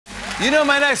You know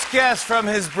my next guest from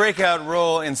his breakout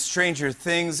role in Stranger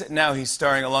Things. Now he's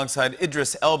starring alongside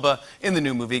Idris Elba in the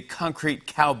new movie Concrete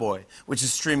Cowboy, which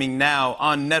is streaming now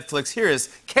on Netflix. Here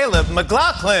is Caleb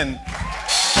McLaughlin.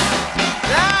 That's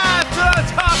what I'm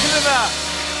talking about.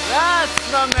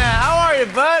 That's my man. How are you,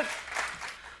 bud?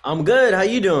 I'm good. How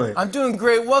you doing? I'm doing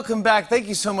great. Welcome back. Thank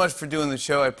you so much for doing the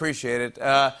show. I appreciate it.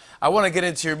 I want to get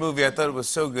into your movie. I thought it was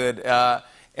so good. I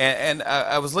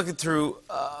was looking through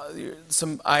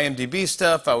some IMDb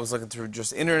stuff. I was looking through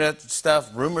just internet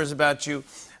stuff, rumors about you.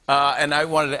 And I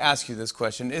wanted to ask you this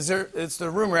question. Is there the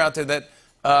rumor out there that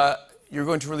you're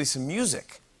going to release some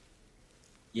music?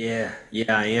 Yeah,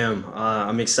 I am.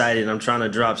 I'm excited. I'm trying to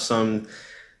drop some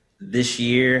this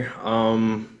year.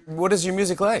 What is your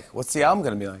music like? What's the album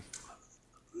going to be like?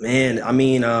 Man, I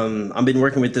mean, I've been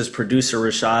working with this producer,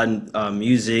 Rashad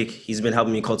Music. He's been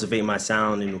helping me cultivate my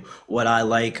sound and what I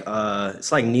like.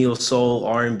 It's like neo soul,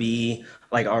 R&B,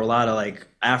 like a lot of like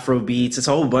Afro beats. It's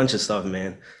a whole bunch of stuff,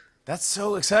 man. That's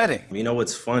so exciting. You know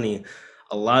what's funny?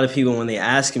 A lot of people, when they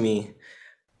ask me,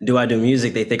 do I do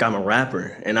music, they think I'm a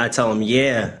rapper. And I tell them,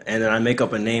 yeah. And then I make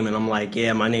up a name and I'm like,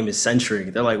 yeah, my name is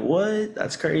Centric. They're like, what?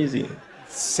 That's crazy.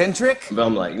 Centric? But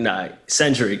I'm like, nah,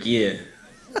 Centric, yeah.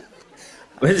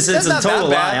 It's a total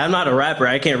lie. I'm not a rapper.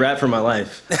 I can't rap for my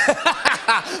life.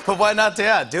 But why not?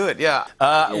 Yeah, do it. Yeah.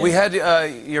 We had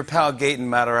your pal Gaten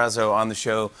Matarazzo on the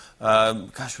show,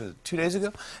 gosh, was it 2 days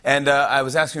ago? And I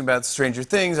was asking about Stranger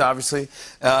Things, obviously.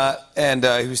 And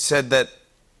he said that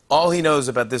all he knows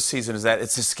about this season is that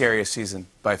it's the scariest season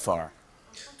by far.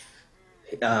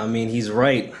 I mean, he's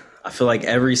right. I feel like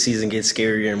every season gets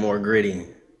scarier and more gritty.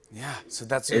 Yeah, so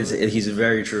that's... He's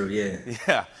very true, yeah.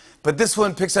 Yeah. But this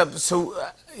one picks up, so,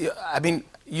 I mean,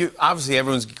 obviously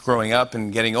everyone's growing up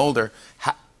and getting older.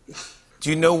 Do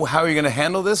you know how you're going to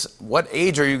handle this? What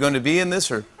age are you going to be in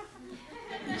this? Or?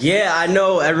 Yeah, I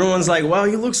know. Everyone's like, wow,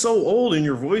 you look so old and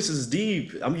your voice is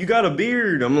deep. You got a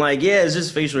beard. I'm like, yeah, it's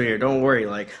just facial hair. Don't worry.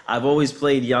 Like, I've always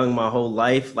played young my whole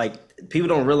life. Like, people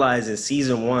don't realize in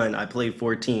season 1, I played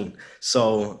 14.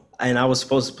 So, and I was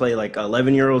supposed to play like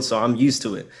 11-year-old, so I'm used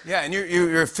to it. Yeah, and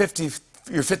you're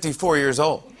 54 years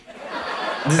old.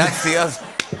 That's the other.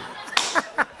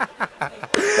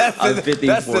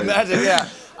 That's the magic. Yeah.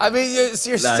 I mean, you're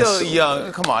still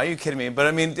young. Come on, are you kidding me? But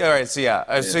I mean, all right. So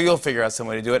yeah. So you'll figure out some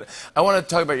way to do it. I want to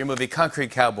talk about your movie,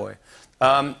 Concrete Cowboy.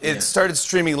 It started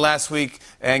streaming last week,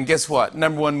 and guess what?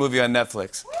 #1 movie on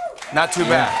Netflix. Not too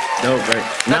bad. No, great.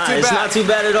 It's not too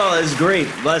bad at all. It's great.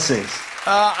 Blessings.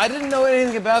 I didn't know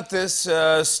anything about this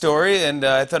story, and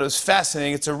I thought it was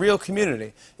fascinating. It's a real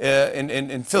community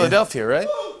in Philadelphia, right?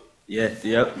 Yeah,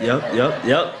 yep.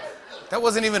 That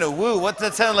wasn't even a woo.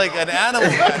 That sounded like an animal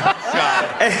shot.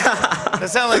 That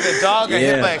sounded like a dog got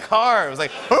hit by a car. It was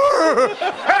like...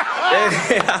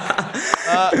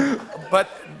 But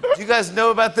do you guys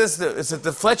know about this? It's at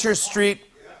the Fletcher Street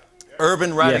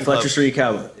Urban Riding Club. Yeah, Fletcher Street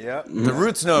Cowboy. Yeah. The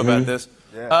Roots know about this.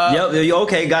 Yeah.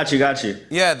 Okay, got you.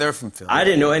 Yeah, they're from Philly. I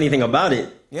didn't know anything about it.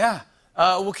 Yeah.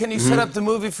 Well, can you set up the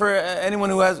movie for anyone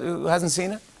who hasn't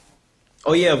seen it?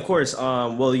 Oh, yeah, of course.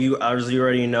 Well, you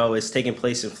already know it's taking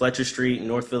place in Fletcher Street,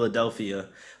 North Philadelphia.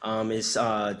 It's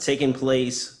taking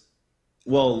place,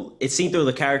 well, it's seen through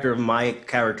the character of my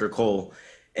character, Cole.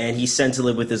 And he's sent to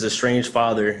live with his estranged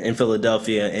father in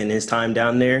Philadelphia. And his time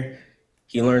down there,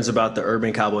 he learns about the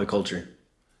urban cowboy culture.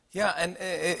 Yeah, and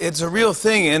it's a real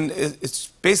thing. And it's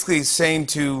basically saying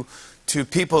to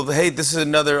people, hey, this is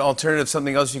another alternative,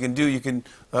 something else you can do. You can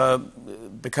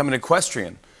become an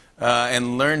equestrian.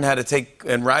 And learn how to take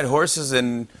and ride horses,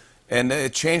 and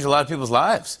it changed a lot of people's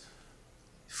lives.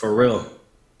 For real,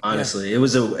 honestly,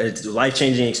 it's a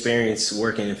life-changing experience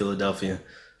working in Philadelphia.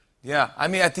 Yeah, I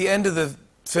mean, at the end of the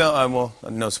film, well,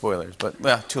 no spoilers, but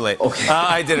too late. Okay.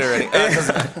 I did it already.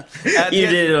 You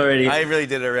did it already. I really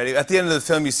did it already. At the end of the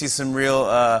film, you see some real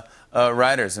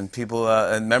riders and people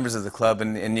and members of the club,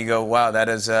 and you go, wow, that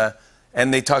is.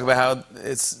 And they talk about how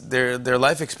it's their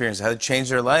life experience, how it changed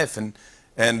their life, and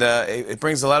it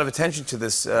brings a lot of attention to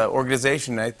this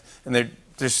organization, and they're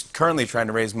just currently trying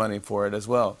to raise money for it as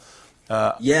well.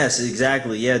 Yes,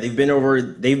 exactly. Yeah, they've been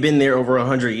there over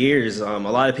 100 years. A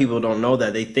lot of people don't know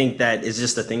that. They think that it's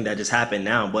just a thing that just happened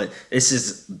now, but this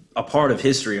is a part of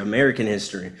history, American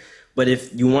history. But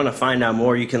if you want to find out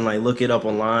more, you can like look it up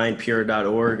online,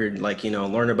 pure.org, or like,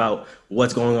 learn about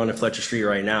what's going on in Fletcher Street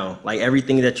right now. Like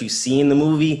everything that you see in the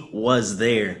movie was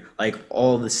there, like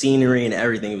all the scenery and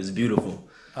everything. It was beautiful.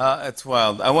 It's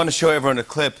wild. I want to show everyone a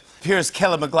clip. Here's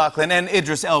Caleb McLaughlin and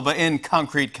Idris Elba in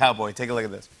Concrete Cowboy. Take a look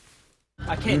at this.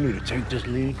 You need to take this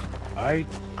lead, all right?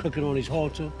 Click it on his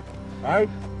halter, all right?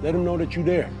 Let him know that you're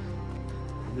there.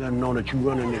 Let him know that you're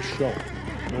running this show.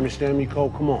 You understand me, Cole?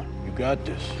 Come on. You got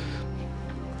this.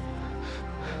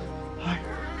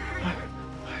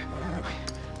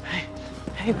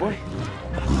 Hey, boy.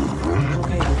 It's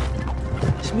okay.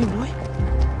 It's me, boy.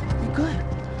 You good?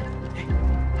 Hey.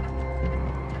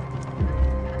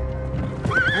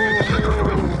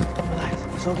 Relax.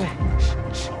 It's okay.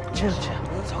 Chill.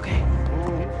 It's okay.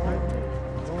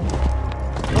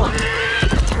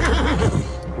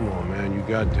 Come on, man. You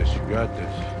got this. You got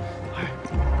this. All right.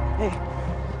 Hey,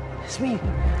 it's me.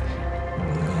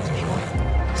 It's me, boy.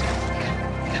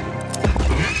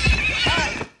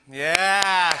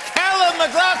 Yeah, Fallon,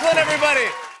 McLaughlin,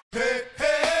 everybody.